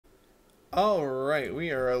Alright, we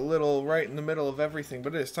are a little right in the middle of everything,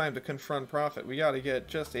 but it is time to confront Prophet. We gotta get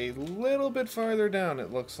just a little bit farther down,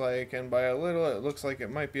 it looks like, and by a little, it looks like it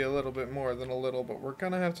might be a little bit more than a little, but we're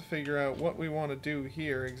gonna have to figure out what we want to do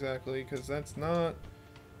here exactly, because that's not...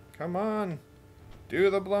 Come on! Do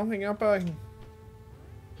the blowing up button!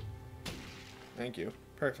 Thank you.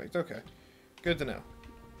 Perfect, okay. Good to know.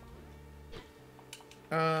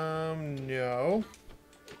 No.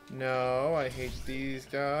 No, I hate these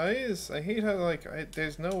guys. I hate how, like,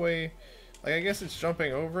 there's no way... Like, I guess it's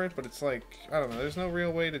jumping over it, but it's like, I don't know, there's no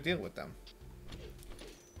real way to deal with them.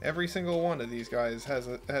 Every single one of these guys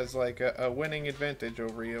has like, a winning advantage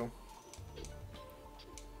over you.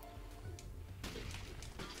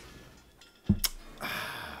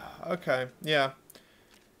 Okay, yeah.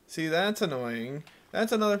 See, that's annoying.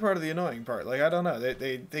 That's another part of the annoying part. Like, I don't know.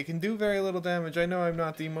 They can do very little damage. I know I'm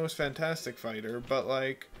not the most fantastic fighter, but,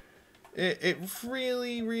 like... It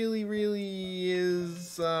really, really, really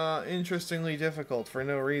is interestingly difficult for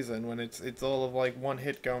no reason when it's all of like one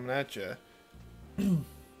hit going at you. You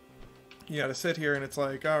gotta sit here and it's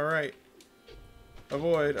like, alright,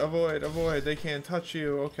 avoid, avoid, avoid, they can't touch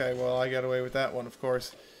you. Okay, well I got away with that one, of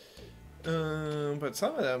course. But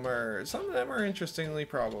some of them are interestingly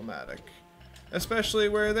problematic, especially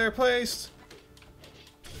where they're placed.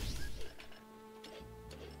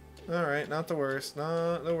 Alright, not the worst.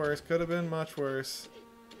 Not the worst. Could have been much worse.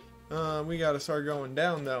 We gotta start going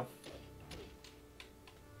down, though.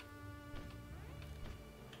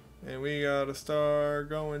 And we gotta start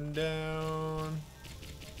going down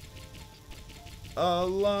a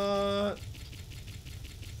lot.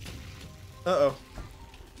 Uh-oh.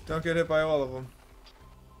 Don't get hit by all of them.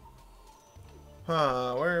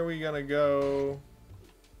 Huh, where are we gonna go?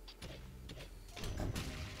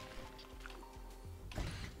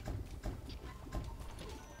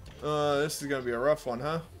 This is gonna be a rough one,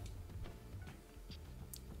 huh?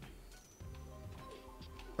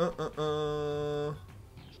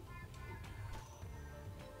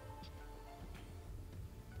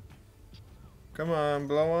 Come on,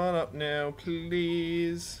 blow on up now,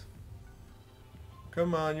 please.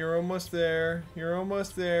 Come on, you're almost there. You're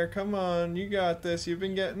almost there. Come on, you got this. You've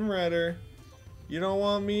been getting redder. You don't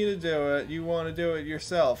want me to do it. You want to do it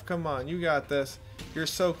yourself. Come on, you got this. You're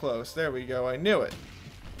so close. There we go. I knew it.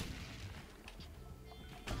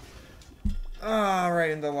 Ah,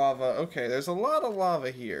 right into lava. Okay, there's a lot of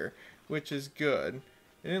lava here, which is good.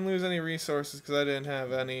 I didn't lose any resources because I didn't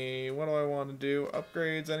have any. What do I want to do?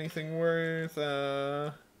 Upgrades, anything worth?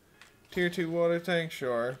 Tier 2 water tank,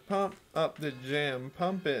 sure. Pump up the gem.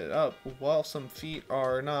 Pump it up while some feet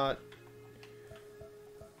are not...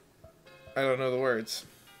 I don't know the words.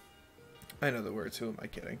 I know the words, who am I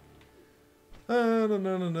kidding?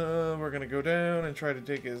 No. We're gonna go down and try to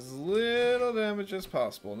take as little damage as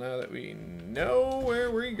possible now that we know where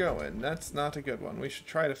we're going. That's not a good one. We should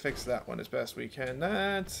try to fix that one as best we can.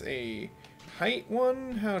 That's a height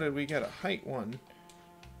one? How did we get a height one?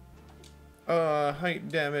 Height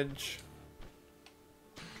damage.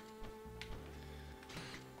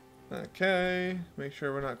 Okay, make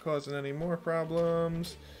sure we're not causing any more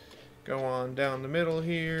problems. Go on down the middle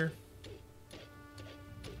here.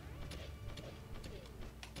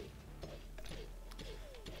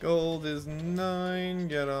 Gold is 9.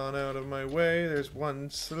 Get on out of my way. There's one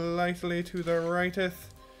slightly to the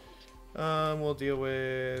righteth. We'll deal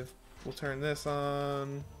with... We'll turn this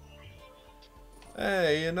on.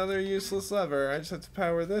 Hey, another useless lever. I just have to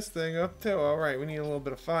power this thing up too. Alright, we need a little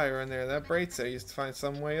bit of fire in there. That breaks it. I used to find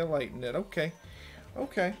some way of lighting it. Okay.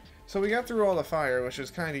 Okay. So we got through all the fire, which was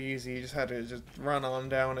kind of easy. You just had to just run on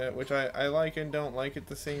down it, which I like and don't like at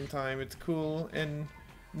the same time. It's cool and...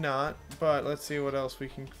 not, but let's see what else we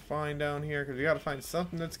can find down here, because we gotta find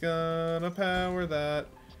something that's gonna power that,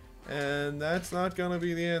 and that's not gonna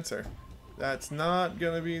be the answer. That's not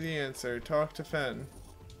gonna be the answer. Talk to Fen.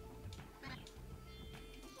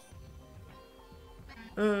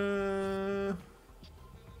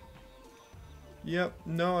 Yep,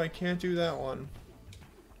 no, I can't do that one.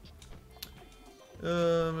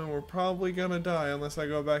 And we're probably gonna die unless I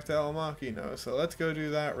go back to El Machino. So let's go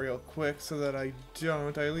do that real quick so that I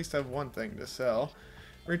don't. I at least have one thing to sell.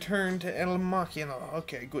 Return to El Machino.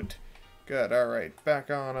 Okay, good. Good, alright.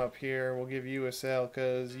 Back on up here. We'll give you a sale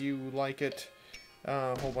because you like it.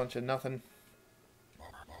 A whole bunch of nothing.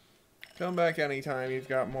 Come back anytime you've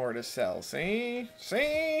got more to sell. See?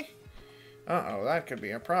 See? Uh-oh, that could be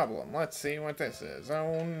a problem. Let's see what this is.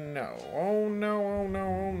 Oh no. Oh no, oh no,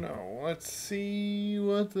 oh no. Let's see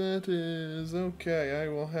what that is. Okay, I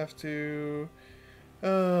will have to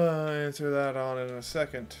answer that on in a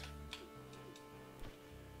second.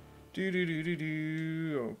 Do do do do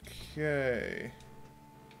do. Okay.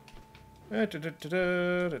 Da da da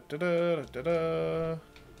da da da da da da.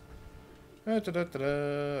 Da da da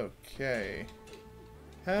da. Okay.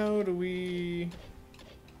 How do we?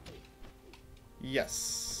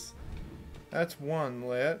 Yes. That's one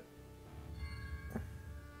lit.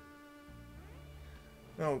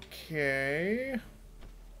 Okay.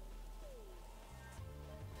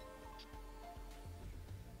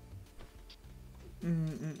 What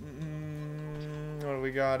do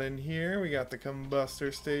we got in here? We got the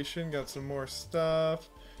combustor station. Got some more stuff.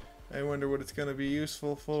 I wonder what it's gonna be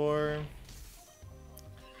useful for.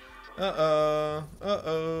 Uh-oh.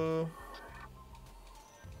 Uh-oh.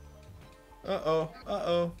 Uh-oh.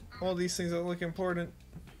 Uh-oh. All these things that look important.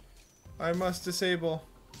 I must disable.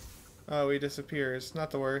 Oh, he disappears.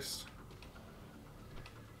 Not the worst.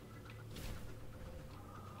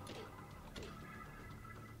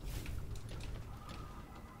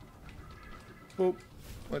 Boop.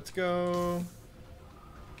 Let's go.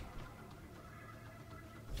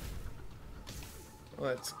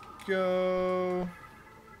 Let's go.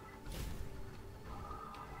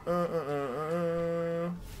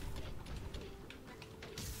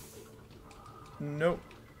 Nope.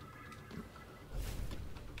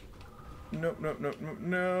 Nope, nope, nope, nope,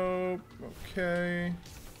 nope. Okay.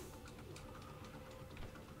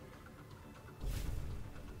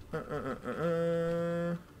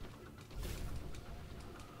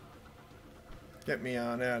 Get me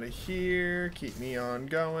on out of here. Keep me on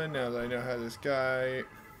going now that I know how this guy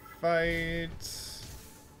fights.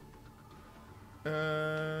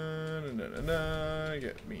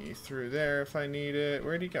 Get me through there if I need it.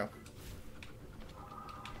 Where'd he go?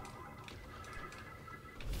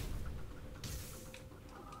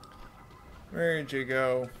 Where'd you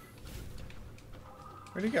go?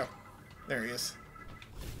 Where'd he go? There he is.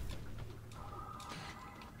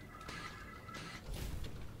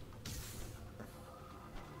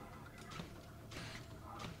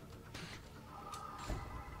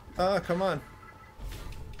 Ah, come on.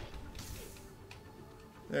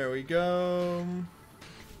 There we go.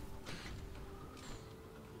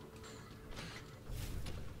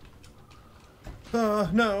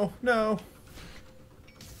 No, no.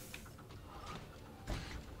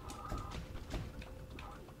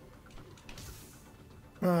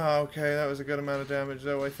 Ah, okay, that was a good amount of damage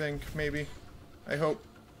though, I think, maybe. I hope.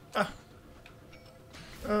 Ah.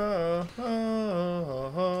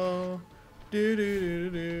 Do do do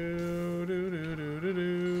do do do do do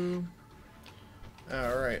do.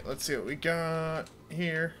 Alright, let's see what we got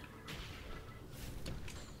here.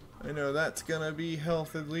 I know that's gonna be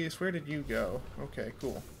health at least. Where did you go? Okay,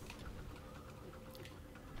 cool.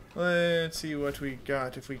 Let's see what we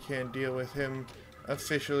got if we can't deal with him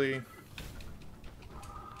officially.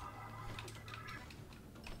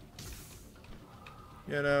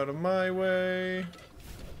 Get out of my way.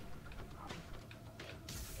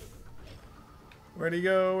 Where'd he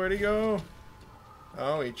go? Where'd he go?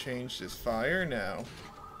 Oh, he changed his fire now.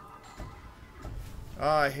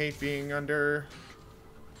 Ah, I hate being under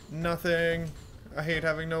nothing. I hate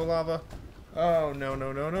having no lava. Oh, no,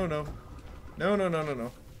 no, no, no, no. No, no, no, no,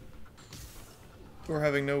 no. Or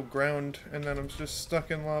having no ground, and then I'm just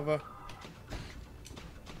stuck in lava.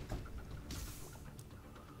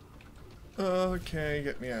 Okay,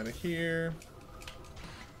 get me out of here.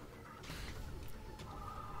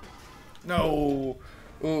 No!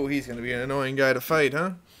 Ooh, he's gonna be an annoying guy to fight,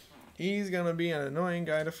 huh? He's gonna be an annoying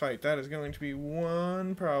guy to fight. That is going to be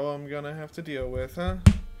one problem I'm gonna have to deal with, huh?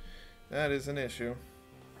 That is an issue.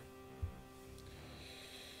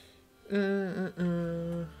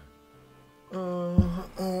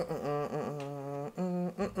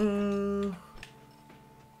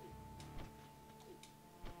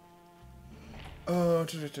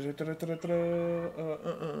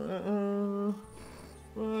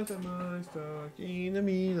 What am I stuck in the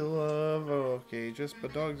middle of? Okay, just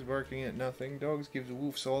but dogs barking at nothing. Dogs give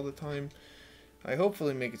woofs all the time. I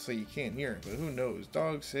hopefully make it so you can't hear it, but who knows?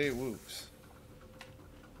 Dogs say woofs.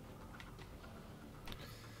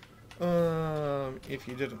 If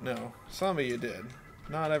you didn't know. Some of you did.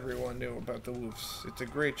 Not everyone knew about the woofs. It's a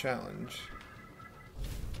great challenge.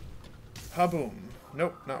 Ha-boom.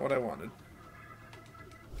 Nope, not what I wanted.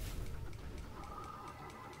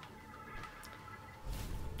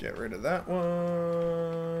 Get rid of that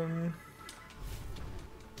one.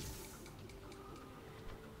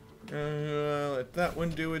 Let that one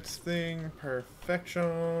do its thing.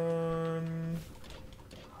 Perfection.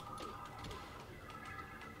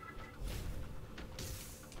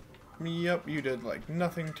 Yep, you did like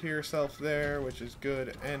nothing to yourself there, which is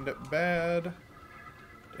good and bad.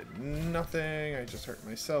 Did nothing. I just hurt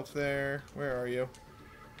myself there. Where are you?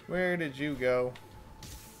 Where did you go?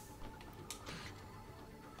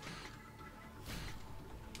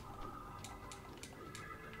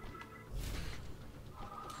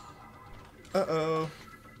 Uh-oh.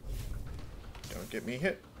 Don't get me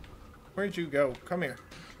hit. Where'd you go? Come here.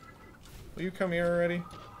 Will you come here already?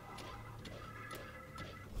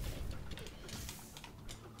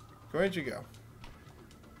 Where'd you go?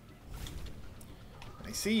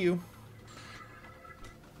 I see you.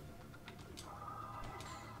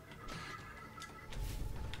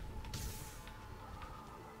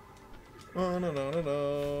 Oh, no, no, no,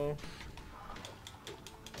 no.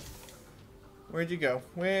 Where'd you go?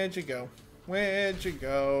 Where'd you go? Where'd you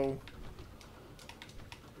go?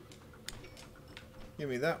 Give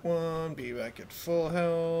me that one. Be back at full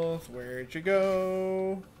health. Where'd you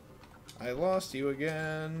go? I lost you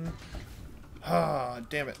again. Ah,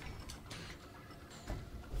 damn it.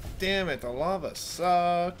 Damn it, the lava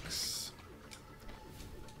sucks.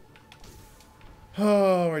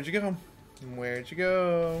 Oh, where'd you go? Where'd you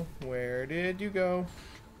go? Where did you go?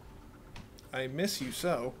 I miss you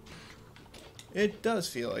so. It does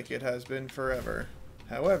feel like it has been forever.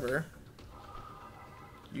 However,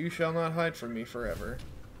 you shall not hide from me forever.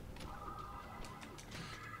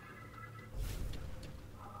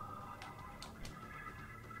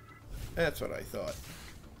 That's what I thought.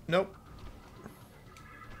 Nope.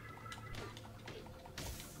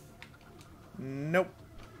 Nope.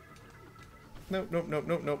 Nope, nope, nope,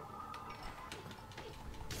 nope, nope.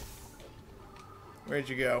 Where'd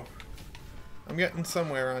you go? I'm getting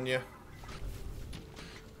somewhere on you.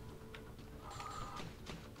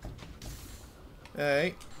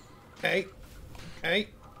 Hey. Hey. Hey.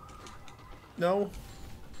 No.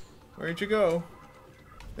 Where'd you go?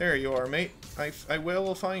 There you are, mate. I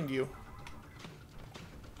will find you.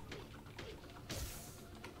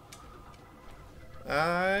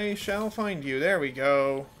 I shall find you. There we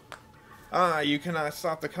go. Ah, you cannot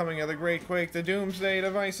stop the coming of the Great Quake. The Doomsday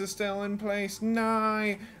device is still in place.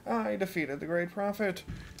 Nigh! I defeated the Great Prophet.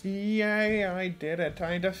 Yay, I did it.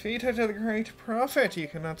 I defeated the Great Prophet. You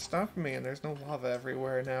cannot stop me, and there's no lava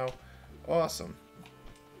everywhere now. Awesome.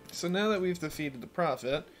 So now that we've defeated the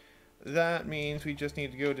Prophet, that means we just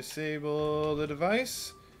need to go disable the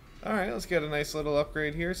device. Alright, let's get a nice little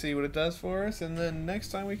upgrade here, see what it does for us, and then next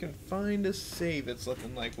time we can find a save. It's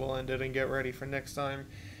looking like we'll end it and get ready for next time.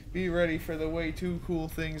 Be ready for the way too cool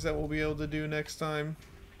things that we'll be able to do next time.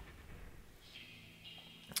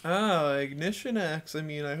 Ah, ignition axe. I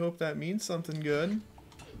mean, I hope that means something good.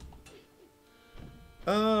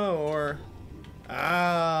 Oh, or...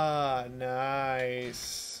 Ah,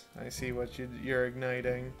 nice. I see what you're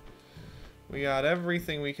igniting. We got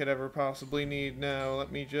everything we could ever possibly need now.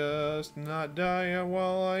 Let me just not die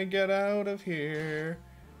while I get out of here.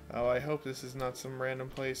 Oh, I hope this is not some random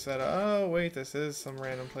place that... Oh, wait, this is some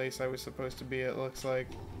random place I was supposed to be, it looks like.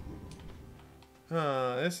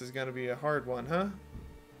 Huh, this is gonna be a hard one, huh?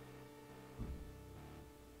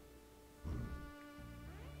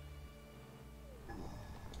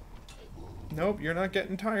 Nope, you're not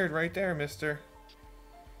getting tired right there, mister.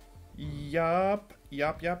 Yup.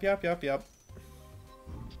 Yup, yup, yup, yup, yup.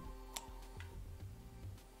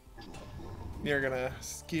 You're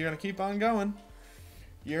gonna keep on going.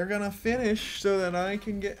 You're gonna finish so that I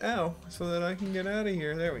can get out. So that I can get out of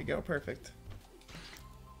here. There we go. Perfect.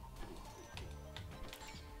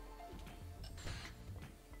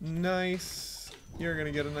 Nice. You're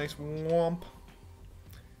gonna get a nice whomp.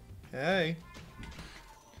 Hey.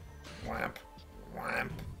 Whomp.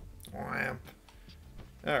 Whomp. Whomp.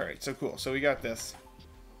 Alright, so cool. So we got this.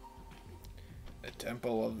 The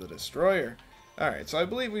Temple of the Destroyer. Alright, so I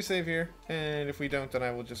believe we save here, and if we don't, then I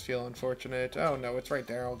will just feel unfortunate. Oh no, it's right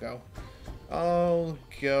there, I'll go. I'll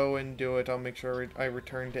go and do it. I'll make sure I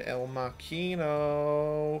return to El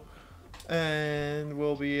Machino, and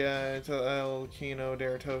we'll be at El Kino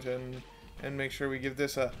der Toten, and make sure we give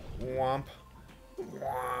this a whomp.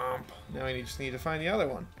 Whomp. Now I just need to find the other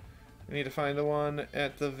one. I need to find the one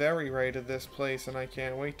at the very right of this place, and I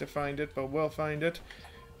can't wait to find it, but we'll find it.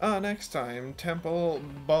 Next time, Temple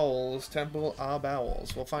Bowls, Temple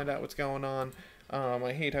Bowels. We'll find out what's going on.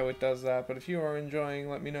 I hate how it does that, but if you are enjoying,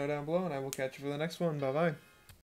 let me know down below, and I will catch you for the next one. Bye-bye.